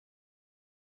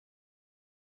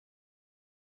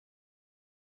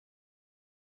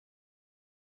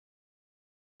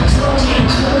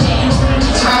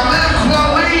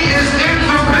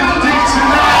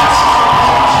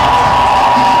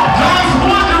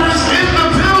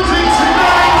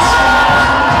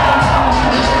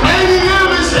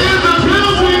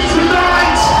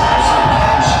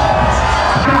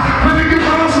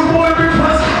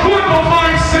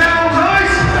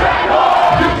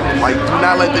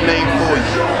the name for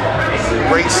you.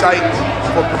 Great site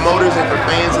for promoters and for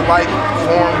fans alike,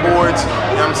 forum boards,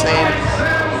 you know what I'm saying?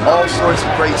 All sorts of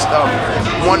great stuff.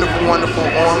 Wonderful, wonderful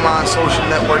online social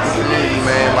networking community,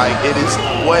 man. Like, it is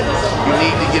what you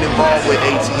need to get involved with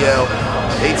ATL.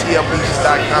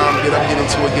 ATLbeaches.com, get up, get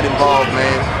into it, get involved,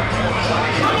 man.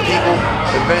 People,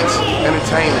 events,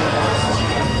 entertainment.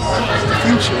 It's the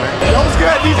future, man. Yo, what's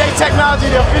good? DJ Technology,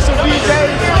 the official DJ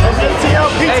of ATL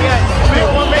Beaches. Big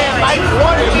one man, Life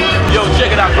One. Yo, check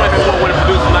it out, Grammy Award-winning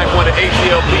producer Life One at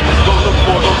ATL Beaches. Go look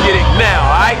for it, go get it now,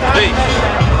 alright? Peace.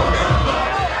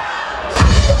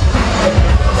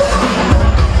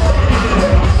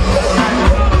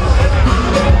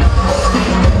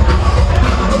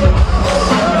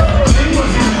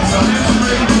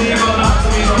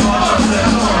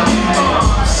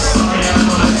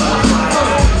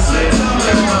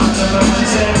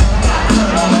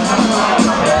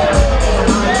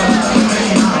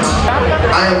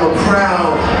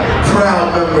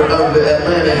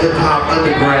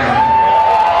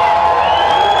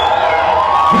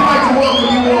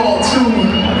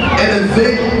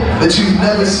 That you've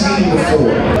never seen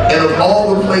before. And of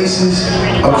all the places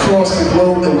across the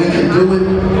globe that we can do it,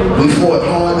 we fought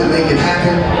hard to make it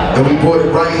happen, and we brought it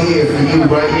right here for you,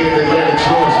 right here in Atlanta,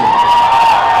 Georgia.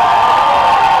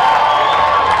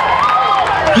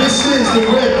 This is the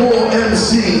Red Bull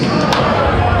Emsee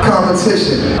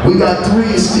competition. We got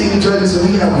 3 esteemed judges, and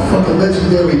we have a fucking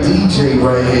legendary DJ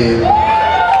right here.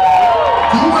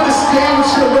 Do you understand what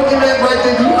you're looking at right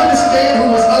there? Do you understand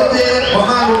who was up there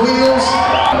behind the wheels?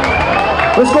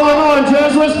 What's going on,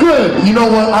 Judge? What's good? You know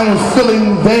what? I am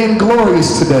feeling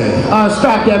vainglorious today.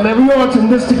 Stop that, man. We all in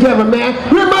this together, man.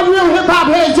 Where my real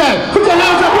hip-hop heads at? Put your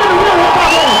hands up. Where the real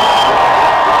hip-hop heads?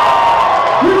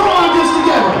 We're all in this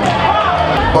together.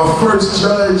 Our first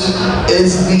judge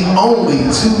is the only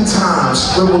 2-time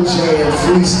Scribble Jam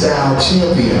freestyle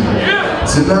champion.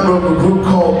 He's a member of a group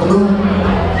called Glue,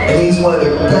 and he's one of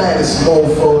the baddest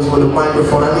mofos with a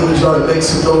microphone. I need y'all to make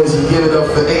some noise and give it up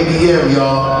for ABM,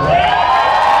 y'all.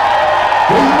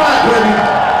 Where you at, baby?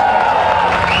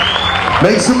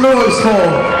 Make some noise for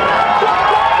him.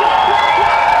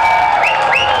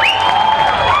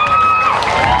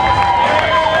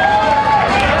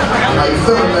 How you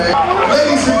feeling, man?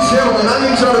 Ladies and gentlemen, I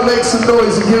need y'all to make some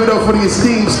noise and give it up for the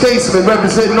esteemed statesman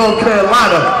representing North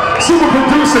Carolina. Super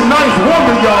producer, Ninth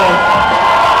Wonder, y'all.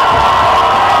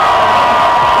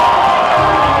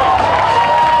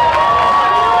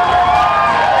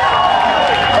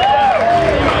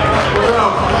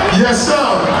 Yes, sir.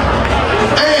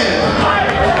 And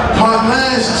my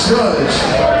last judge,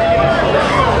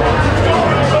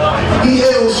 he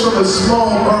hails from a small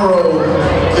borough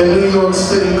in New York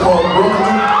City called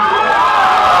Brooklyn.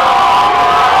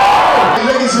 Hey,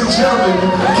 ladies and gentlemen,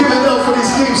 give it up for these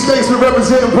esteemed statesmen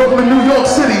representing Brooklyn, New York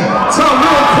City.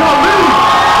 Tyrell Kwame.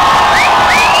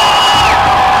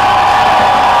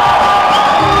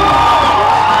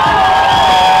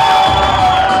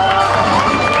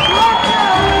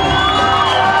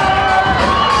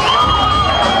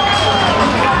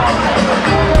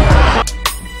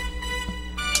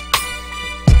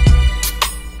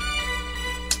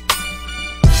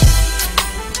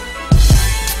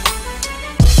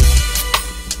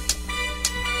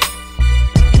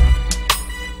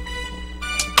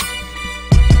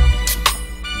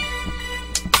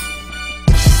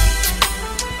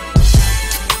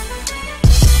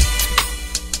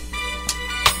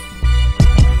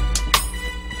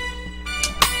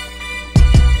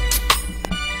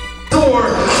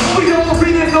 We don't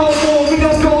read it no more, we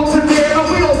don't go to there, and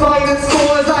we don't fight in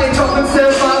scores. I ain't dropping 7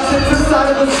 5 6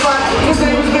 inside of the spot. His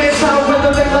name is Man Child,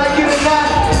 whether they like it or not.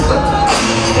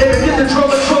 And get the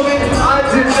drummer drumming, I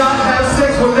did not have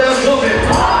sex with that woman.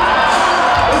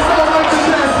 It's all like the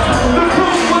best. The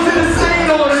proof was in the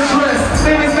stain on her dress.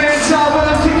 Name is Man Child, when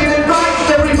I'm kicking it right.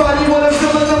 Everybody wanna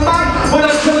fill in the mic, when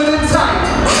I'm filling it tight.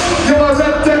 Yo, I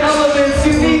rep the elements,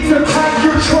 you need to pack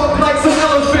your truck like some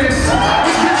elephants.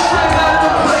 We get straight out of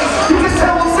the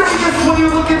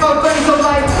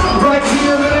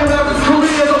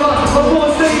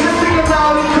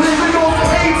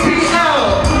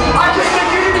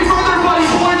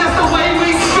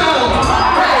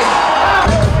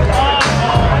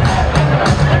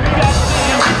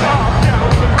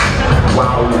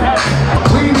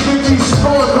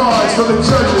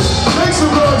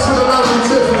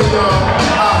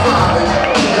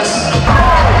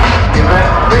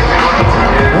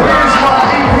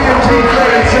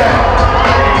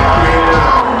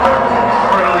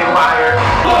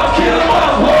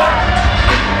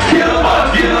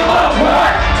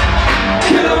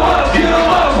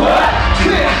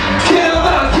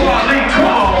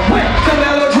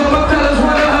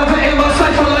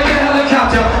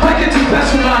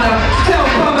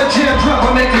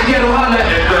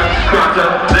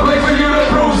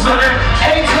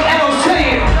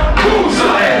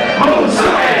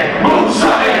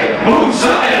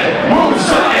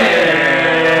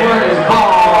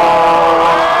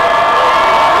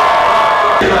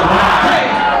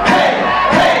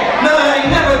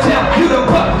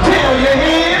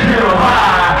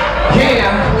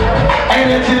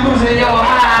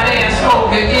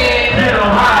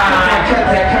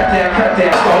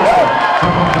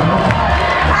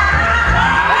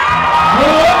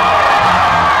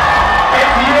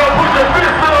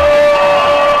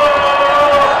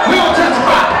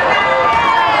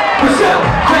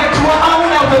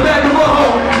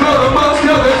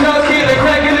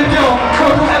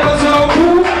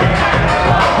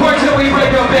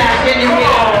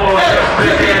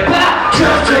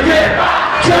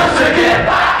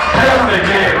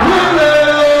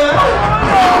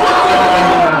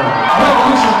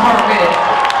Revolution permitted.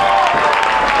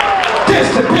 This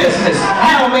the business.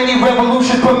 How many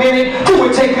revolutions per minute do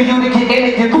it take for you to get in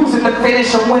it? You're losing the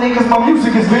finish or winning cause my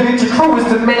music is vintage. Your crew is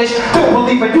diminished. Don't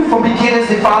believe in you from beginners.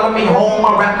 They follow me home.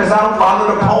 I rap cause I don't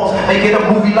follow the poles. Make it a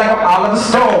movie like I'm Oliver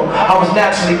Stone. I was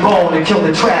naturally born to kill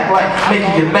the track like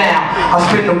making you mad. I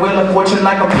spin the wheel of fortune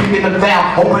like I'm picking the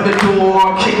valve. Open the door,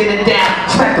 I'm kicking it down.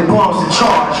 Smack the bombs in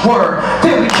charge. Word.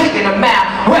 Then we kicking them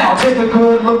out. Well, take a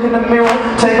good look in the mirror.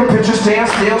 Take a picture, stand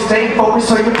still, stay focused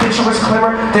so your picture is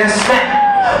clearer. Then snap.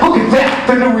 Look at that,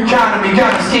 the new economy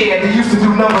got me scared. They used to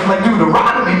do numbers like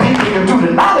Deuteronomy. People can do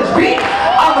the knowledge beat.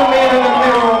 I'm the man in the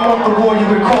mirror, I'm off the wall. You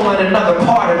can call it another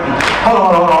part of me.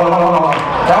 Hold on.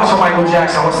 That was from Michael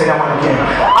Jackson. I want to say that one again.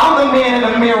 I'm the man in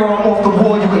the mirror, I'm off the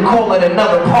wall. You can call it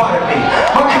another part of me.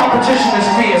 My competition is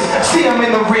fierce. See, I'm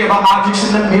in the rear. My objects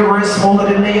in the mirror is smaller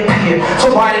than they appear.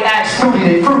 So why they act snooty,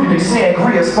 they fruity, they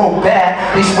sangria, smoke bad.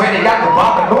 They swear they got the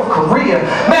bomb in North Korea.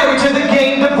 Married to the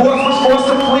game, divorce was forced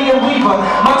to flee and leave her.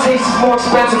 My taste is more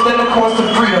expensive than the cost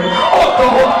of freedom. Off the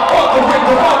hook, off the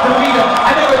ringer, off the meter.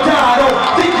 I never die, I don't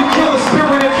think you kill the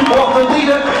spirit if you off the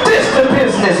leader. This the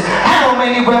business. How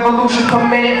many revolutions per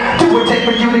minute do it take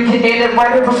for you to get in it?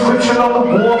 Write a prescription on the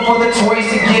wall for the toys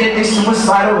to get it. They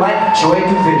suicidal like Joy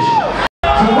Division.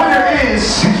 The winner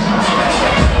is...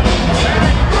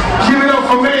 Give it up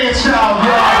for Man-Child,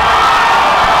 y'all.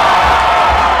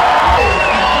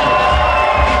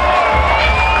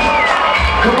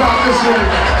 Come out this way.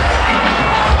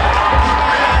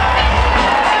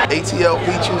 ATL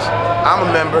Peaches, I'm a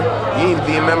member. You need to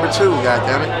be a member too,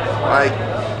 goddammit.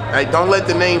 Like, don't let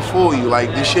the name fool you. Like,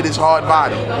 this shit is hard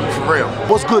body, for real.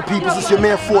 What's good, peoples? It's your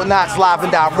man Fort Knox live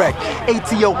and direct.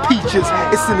 ATL Peaches,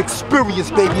 it's an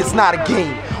experience, baby. It's not a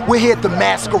game. We're here at the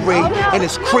Masquerade, and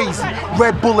it's crazy.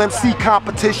 Red Bull MC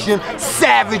competition,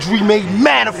 savagery made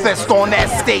manifest on that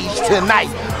stage tonight.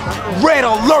 Red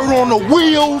alert on the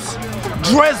wheels.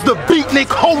 Drez the Beatnik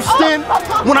hosting.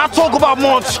 When I talk about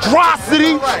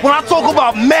monstrosity, when I talk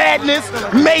about madness,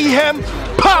 mayhem,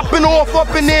 popping off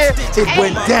up in there, it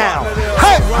went down.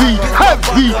 Heavy.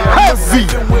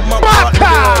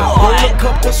 Roll a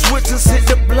couple switches, hit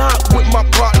the block with my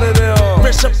partner there.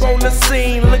 Fresh up on the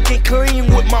scene, looking clean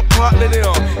with my partner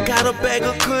there. Got a bag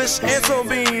of kush and some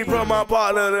beans from my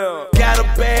partner there. Got a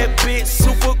bad bitch,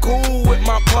 super cool with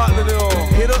my partner there.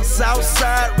 Hit up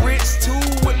Southside Rich too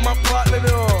with my partner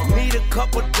there. Need a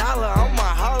couple dollars, I'ma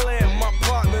holler at my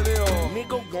partner there.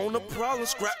 Nigga want a problem,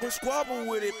 scrap and squabble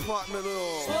with it, partner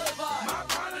there.